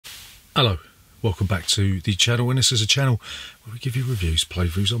Hello, welcome back to the channel, and this is a channel where we give you reviews,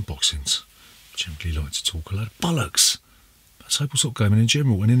 playthroughs, unboxings. Generally like to talk a lot of bollocks about tabletop gaming in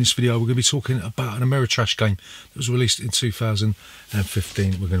general, and in this video we're going to be talking about an Ameritrash game that was released in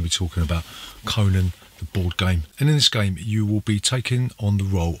 2015. We're going to be talking about Conan, the board game, and in this game you will be taking on the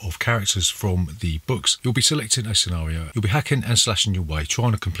role of characters from the books. You'll be selecting a scenario, you'll be hacking and slashing your way,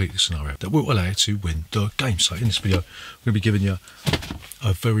 trying to complete the scenario that will allow you to win the game. So in this video I'm going to be giving you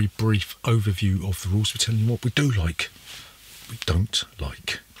a very brief overview of the rules. We're telling you what we do like, we don't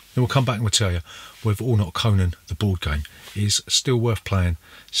like. Then we'll come back and we'll tell you whether or not Conan, the board game, is still worth playing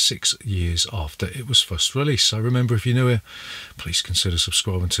 6 years after it was first released. So remember, if you're new here, please consider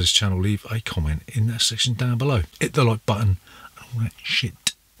subscribing to this channel. Leave a comment in that section down below. Hit the like button and all that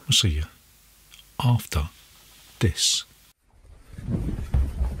shit. We'll see you after this.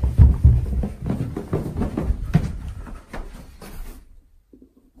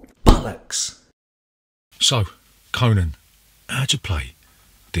 Bollocks! So, Conan, how'd you play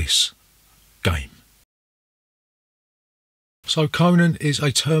this game? So Conan is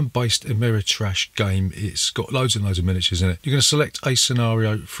a turn-based Ameritrash game. It's got loads and loads of miniatures in it. You're going to select a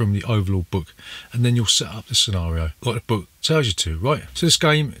scenario from the overlord book, and then you'll set up the scenario like the book tells you to, right? So this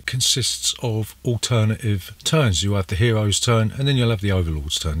game consists of alternative turns. You'll have the hero's turn, and then you'll have the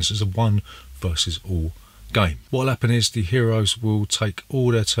overlord's turn. This is a 1 versus all game. What will happen is the heroes will take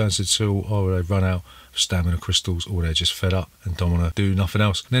all their turns until either they run out of stamina crystals or they're just fed up and don't want to do nothing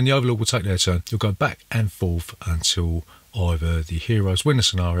else. And then the overlord will take their turn. You'll go back and forth until either the heroes win the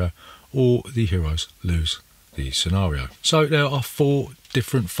scenario or the heroes lose the scenario. So there are 4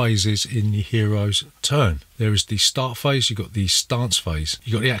 different phases in the hero's turn. There is the start phase, you've got the stance phase,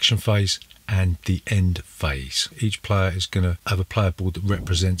 you've got the action phase, and the end phase. Each player is going to have a player board that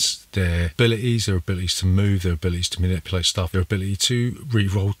represents their abilities to move, their abilities to manipulate stuff, their ability to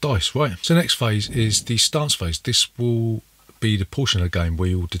re-roll dice, right? So the next phase is the stance phase. This will be the portion of the game where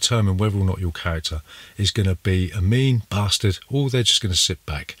you'll determine whether or not your character is going to be a mean bastard or they're just going to sit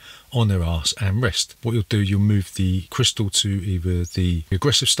back on their arse and rest. What you'll do, you'll move the crystal to either the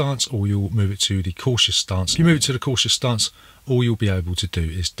aggressive stance or you'll move it to the cautious stance. If you move it to the cautious stance, all you'll be able to do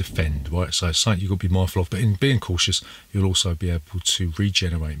is defend, right? So it's something you've got to be mindful of, but in being cautious, you'll also be able to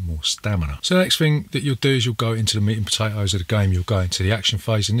regenerate more stamina. So the next thing that you'll do is you'll go into the meat and potatoes of the game. You'll go into the action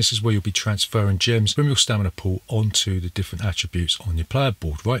phase, and this is where you'll be transferring gems from your stamina pool onto the different attributes on your player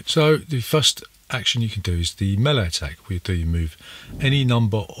board, right? So the first action you can do is the melee attack, where you move any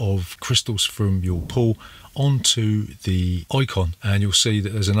number of crystals from your pool onto the icon, and you'll see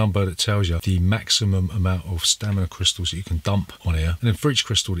that there's a number that tells you the maximum amount of stamina crystals that you can dump on here, and then for each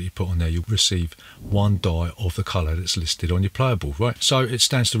crystal that you put on there you'll receive 1 die of the colour that's listed on your player board, right? So it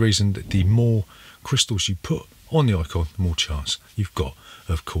stands to reason that the more crystals you put on the icon, the more chance you've got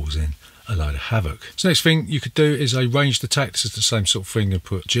of causing a load of havoc. So next thing you could do is a ranged attack. This is the same sort of thing. You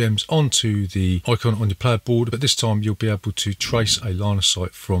put gems onto the icon on your player board, but this time you'll be able to trace a line of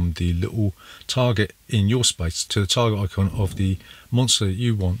sight from the little target in your space to the target icon of the monster that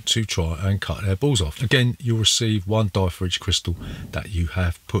you want to try and cut their balls off. Again, you'll receive 1 die for each crystal that you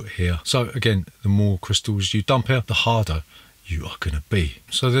have put here. So again, the more crystals you dump here, the harder you are going to be.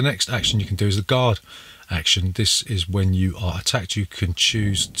 So the next action you can do is the guard action. This is when you are attacked. You can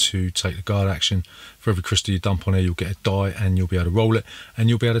choose to take the guard action. For every crystal you dump on here, you'll get a die and you'll be able to roll it, and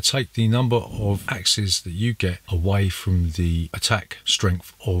you'll be able to take the number of axes that you get away from the attack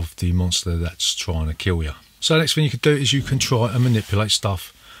strength of the monster that's trying to kill you. So the next thing you can do is you can try and manipulate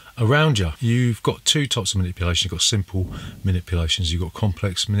stuff around you. You've got 2 types of manipulation. You've got simple manipulations, you've got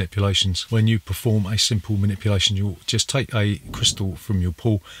complex manipulations. When you perform a simple manipulation, you'll just take a crystal from your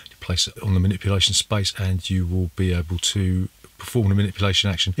pool, you place it on the manipulation space, and you will be able to perform the manipulation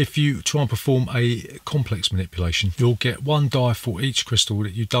action. If you try and perform a complex manipulation, you'll get 1 die for each crystal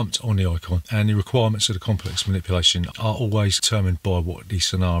that you dumped on the icon, and the requirements of the complex manipulation are always determined by what the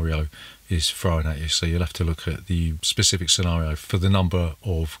scenario is thrown at you. So you'll have to look at the specific scenario for the number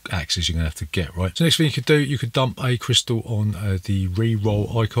of axes you're going to have to get, right? So next thing you could do, you could dump a crystal on the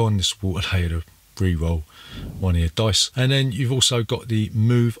re-roll icon. This will allow you to re-roll 1 of your dice, and then you've also got the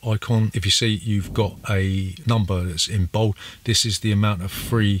move icon. If you see you've got a number that's in bold, this is the amount of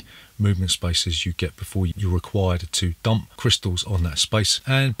free movement spaces you get before you're required to dump crystals on that space,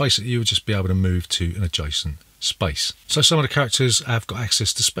 and basically you'll just be able to move to an adjacent space. So some of the characters have got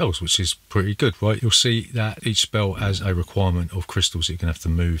access to spells, which is pretty good, right? You'll see that each spell has a requirement of crystals that you're going to have to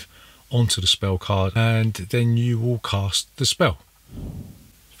move onto the spell card, and then you will cast the spell.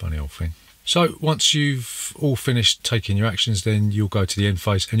 Funny old thing. So once you've all finished taking your actions, then you'll go to the end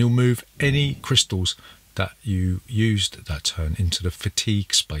phase and you'll move any crystals that you used that turn into the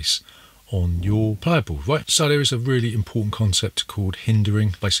fatigue space on your player board, right? So there is a really important concept called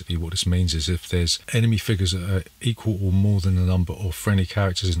hindering. Basically what this means is if there's enemy figures that are equal or more than the number of friendly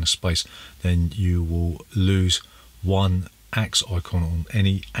characters in the space, then you will lose one axe icon on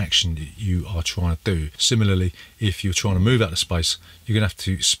any action that you are trying to do. Similarly, if you're trying to move out of space, you're going to have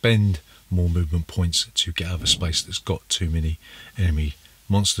to spend more movement points to get out of a space that's got too many enemy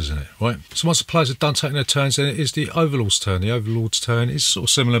monsters in it, right? So once the players have done taking their turns, then it is the Overlord's turn. The Overlord's turn is sort of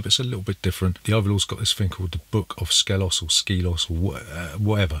similar, but it's a little bit different. The Overlord's got this thing called the Book of Skelos or Skelos or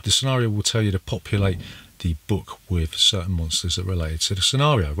whatever. The scenario will tell you to populate the book with certain monsters that are related to the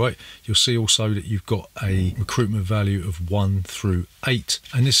scenario, right? You'll see also that you've got a recruitment value of 1 through 8,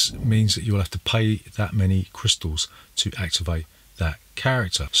 and this means that you'll have to pay that many crystals to activate that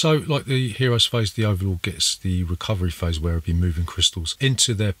character. So like the heroes phase, the Overlord gets the recovery phase where it'll be moving crystals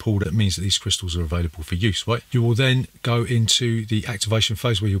into their pool. That means that these crystals are available for use, right? You will then go into the activation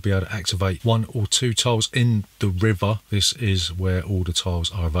phase where you'll be able to activate 1 or 2 tiles in the river. This is where all the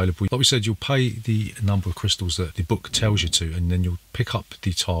tiles are available. Like we said, you'll pay the number of crystals that the book tells you to, and then you'll pick up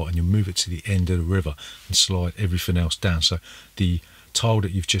the tile and you'll move it to the end of the river and slide everything else down. So the tile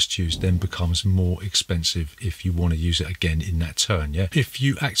that you've just used then becomes more expensive if you want to use it again in that turn. Yeah, if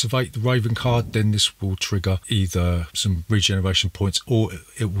you activate the Raven card, then this will trigger either some regeneration points or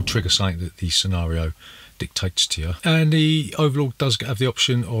it will trigger something that the scenario dictates to you. And the Overlord does have the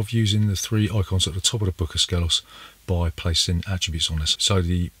option of using the 3 icons at the top of the Book of Skelos by placing attributes on this. So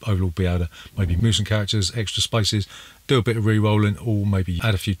the Overlord will be able to maybe move some characters, extra spaces, do a bit of re-rolling, or maybe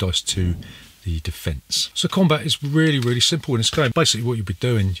add a few dice to the defense. So combat is really simple in this game. Basically what you'll be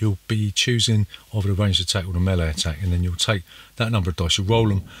doing, you'll be choosing either the ranged attack or the melee attack, and then you'll take that number of dice, you'll roll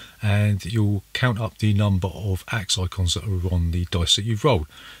them, and you'll count up the number of axe icons that are on the dice that you've rolled.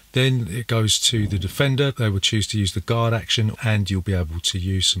 Then it goes to the defender. They will choose to use the guard action, and you'll be able to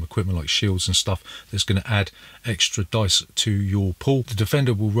use some equipment like shields and stuff that's going to add extra dice to your pool. The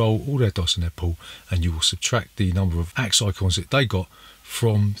defender will roll all their dice in their pool, and you will subtract the number of axe icons that they got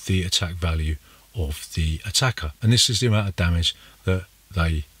from the attack value of the attacker, and this is the amount of damage that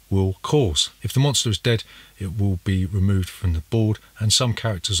they will cause. If the monster is dead, it will be removed from the board, and some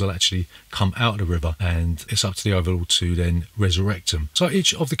characters will actually come out of the river, and it's up to the Overlord to then resurrect them. So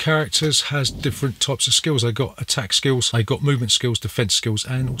each of the characters has different types of skills. They've got attack skills, they've got movement skills, defense skills,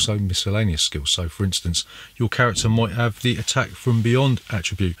 and also miscellaneous skills. So for instance, your character might have the attack from beyond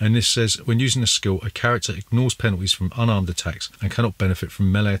attribute, and this says when using a skill, a character ignores penalties from unarmed attacks and cannot benefit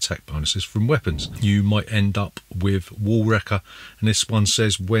from melee attack bonuses from weapons. You might end up with Wall Wrecker, and this one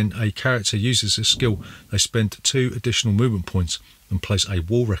says when a character uses a skill, they spend 2 additional movement points and place a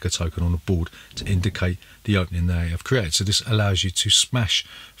Wall Wrecker token on the board to indicate the opening they have created. So this allows you to smash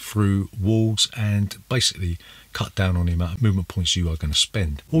through walls and basically cut down on the amount of movement points you are going to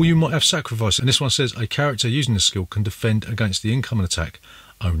spend. Or you might have Sacrifice, and this one says a character using the skill can defend against the incoming attack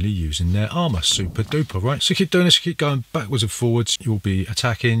only using their armor. Super duper, right? So keep doing this, keep going backwards and forwards. You'll be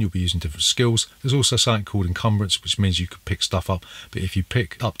attacking, you'll be using different skills. There's also something called encumbrance, which means you can pick stuff up, but if you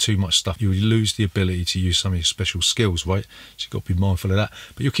pick up too much stuff, you'll lose the ability to use some of your special skills, right? So you've got to be mindful of that.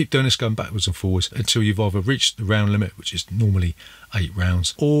 But you'll keep doing this, going backwards and forwards until you've either reached the round limit, which is normally 8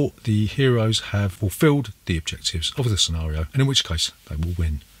 rounds, or the heroes have fulfilled the objectives of the scenario, and in which case they will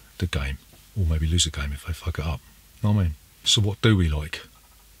win the game, or maybe lose the game if they fuck it up. You know what I mean? So what do we like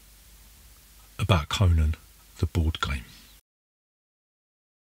about Conan, the board game?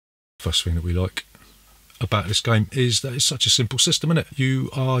 First thing that we like about this game is that it's such a simple system, isn't it? You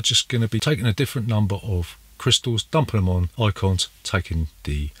are just going to be taking a different number of crystals, dumping them on icons, taking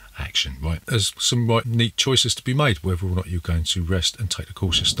the action, right? There's some right neat choices to be made, whether or not you're going to rest and take the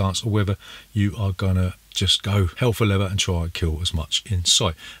cautious stance, or whether you are going to just go hell for leather and try and kill as much in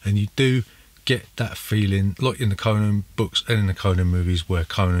sight. And you do get that feeling like in the Conan books and in the Conan movies, where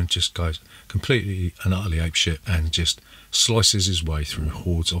Conan just goes completely and utterly apeshit and just slices his way through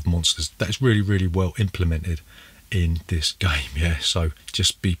hordes of monsters. That's really well implemented in this game, yeah? So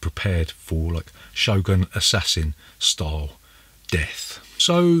just be prepared for like Shogun Assassin style death.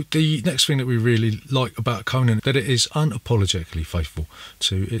 So the next thing that we really like about Conan, that it is unapologetically faithful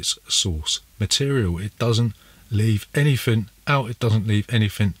to its source material. It doesn't leave anything out, it doesn't leave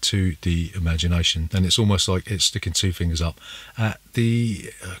anything to the imagination, and it's almost like it's sticking 2 fingers up at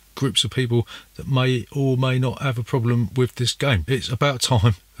the groups of people that may or may not have a problem with this game. It's about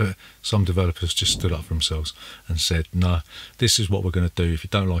time that some developers just stood up for themselves and said, no, this is what we're going to do. If you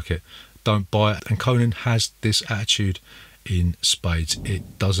don't like it, don't buy it. And Conan has this attitude in spades.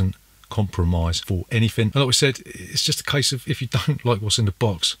 It doesn't compromise for anything, and like we said, it's just a case of if you don't like what's in the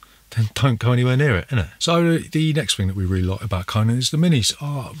box, then don't go anywhere near it, innit? So the next thing that we really like about Conan is the minis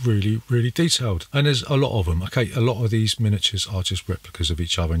are really, really detailed. And there's a lot of them. Okay, a lot of these miniatures are just replicas of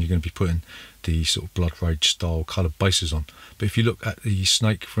each other, and you're going to be putting the sort of Blood Rage style coloured bases on. But if you look at the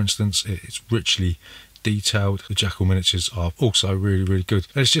Snake, for instance, it's richly detailed. The Jackal miniatures are also really, really good.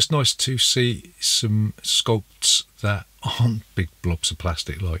 And it's just nice to see some sculpts that aren't big blobs of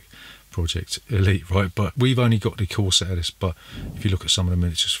plastic like Project Elite, right? But we've only got the core set of this, but if you look at some of the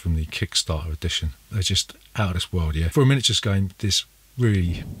miniatures from the Kickstarter edition, they're just out of this world. Yeah, for a miniatures game, this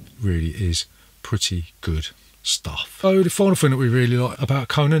really, really is pretty good stuff. So the final thing that we really like about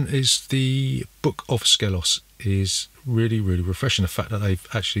Conan is the Book of Skelos is really, really refreshing. The fact that they've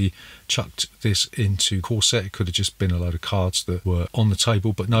actually chucked this into core set. It could have just been a load of cards that were on the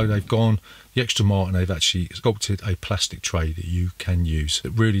table, but no, they've gone the extra mile and they've actually sculpted a plastic tray that you can use.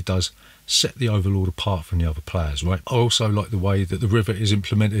 It really does set the Overlord apart from the other players, right? I also like the way that the river is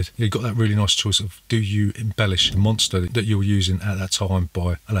implemented. You've got that really nice choice of, do you embellish the monster that you're using at that time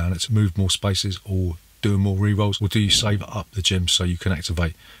by allowing it to move more spaces or doing more rerolls, or do you save up the gems so you can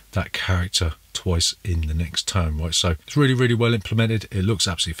activate that character twice in the next turn, right? So it's really, really well implemented. It looks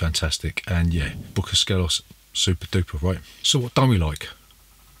absolutely fantastic, and yeah, Book of Skelos, super duper, right? So what don't we like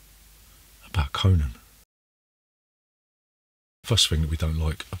about Conan? First thing that we don't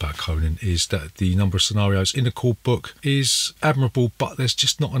like about Conan is that the number of scenarios in the core book is admirable, but there's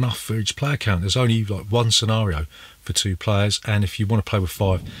just not enough for each player count. There's only like one scenario for 2 players, and if you want to play with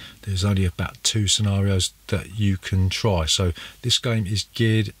 5, there's only about 2 scenarios that you can try. So this game is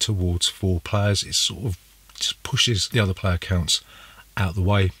geared towards 4 players. It sort of just pushes the other player counts out the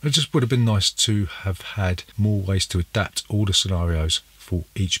way. It just would have been nice to have had more ways to adapt all the scenarios for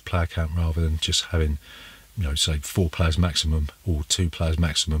each player count, rather than just having, you know, say 4 players maximum or 2 players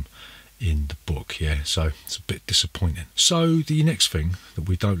maximum in the book. Yeah, so it's a bit disappointing. So the next thing that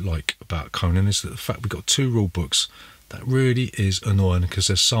we don't like about Conan is that the fact we've got 2 rule books. That really is annoying, because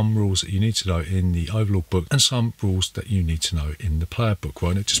there's some rules that you need to know in the Overlord book and some rules that you need to know in the player book,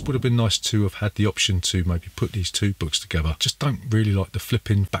 right? And it just would have been nice to have had the option to maybe put these 2 books together. Just don't really like the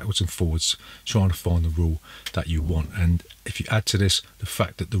flipping backwards and forwards trying to find the rule that you want. And if you add to this the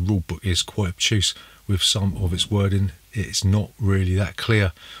fact that the rule book is quite obtuse with some of its wording, it's not really that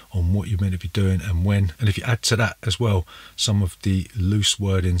clear on what you're meant to be doing and when. And if you add to that as well some of the loose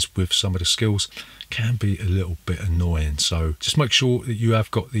wordings with some of the skills, can be a little bit annoying. So just make sure that you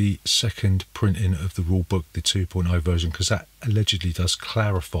have got the second printing of the rule book, the 2.0 version, because that allegedly does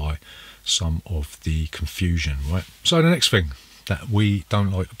clarify some of the confusion, right? So the next thing that we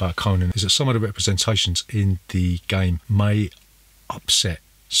don't like about Conan is that some of the representations in the game may upset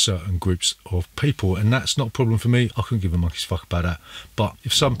certain groups of people, and that's not a problem for me. I couldn't give a monkey's fuck about that. But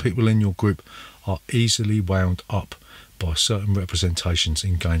if some people in your group are easily wound up by certain representations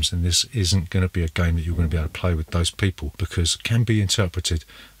in games, then this isn't going to be a game that you're going to be able to play with those people, because it can be interpreted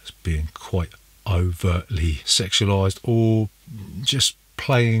as being quite overtly sexualized, or just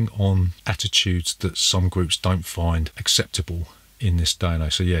playing on attitudes that some groups don't find acceptable in this day and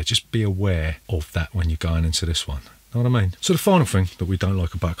age. So yeah, just be aware of that when you're going into this one. Know what I mean? So the final thing that we don't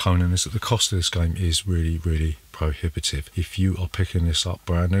like about Conan is that the cost of this game is really, really prohibitive. If you are picking this up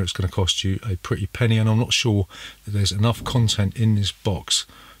brand new, it's going to cost you a pretty penny, and I'm not sure that there's enough content in this box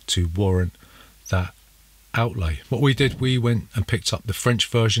to warrant that outlay. What we did, we went and picked up the French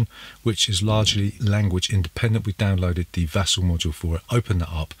version, which is largely language independent. We downloaded the Vassal module for it, opened that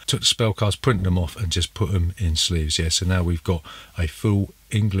up, took the spell cards, printed them off, and just put them in sleeves. Yeah, so now we've got a full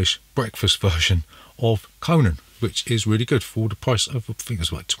English breakfast version of Conan, which is really good for the price of, I think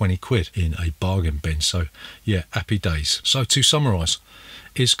it's like 20 quid in a bargain bin. So yeah, happy days. So to summarise,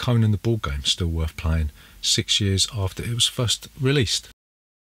 is Conan the board game still worth playing 6 years after it was first released?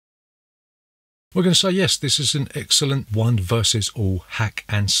 We're going to say yes, this is an excellent one versus all hack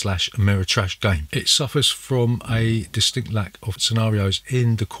and slash Ameritrash game. It suffers from a distinct lack of scenarios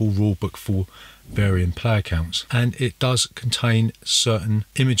in the core rulebook for varying player counts, and it does contain certain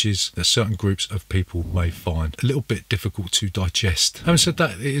images that certain groups of people may find a little bit difficult to digest. Having said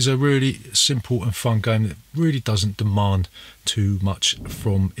that, it is a really simple and fun game that really doesn't demand too much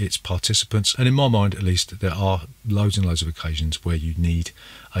from its participants, and in my mind at least, there are loads and loads of occasions where you need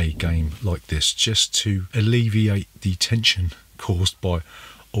a game like this just to alleviate the tension caused by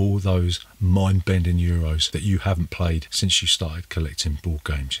all those mind-bending euros that you haven't played since you started collecting board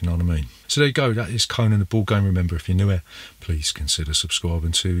games, you know what I mean? So there you go, that is Conan the board game. Remember, if you're new here, please consider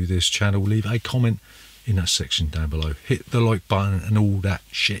subscribing to this channel. Leave a comment in that section down below. Hit the like button and all that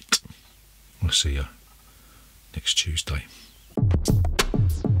shit. I'll see you next Tuesday.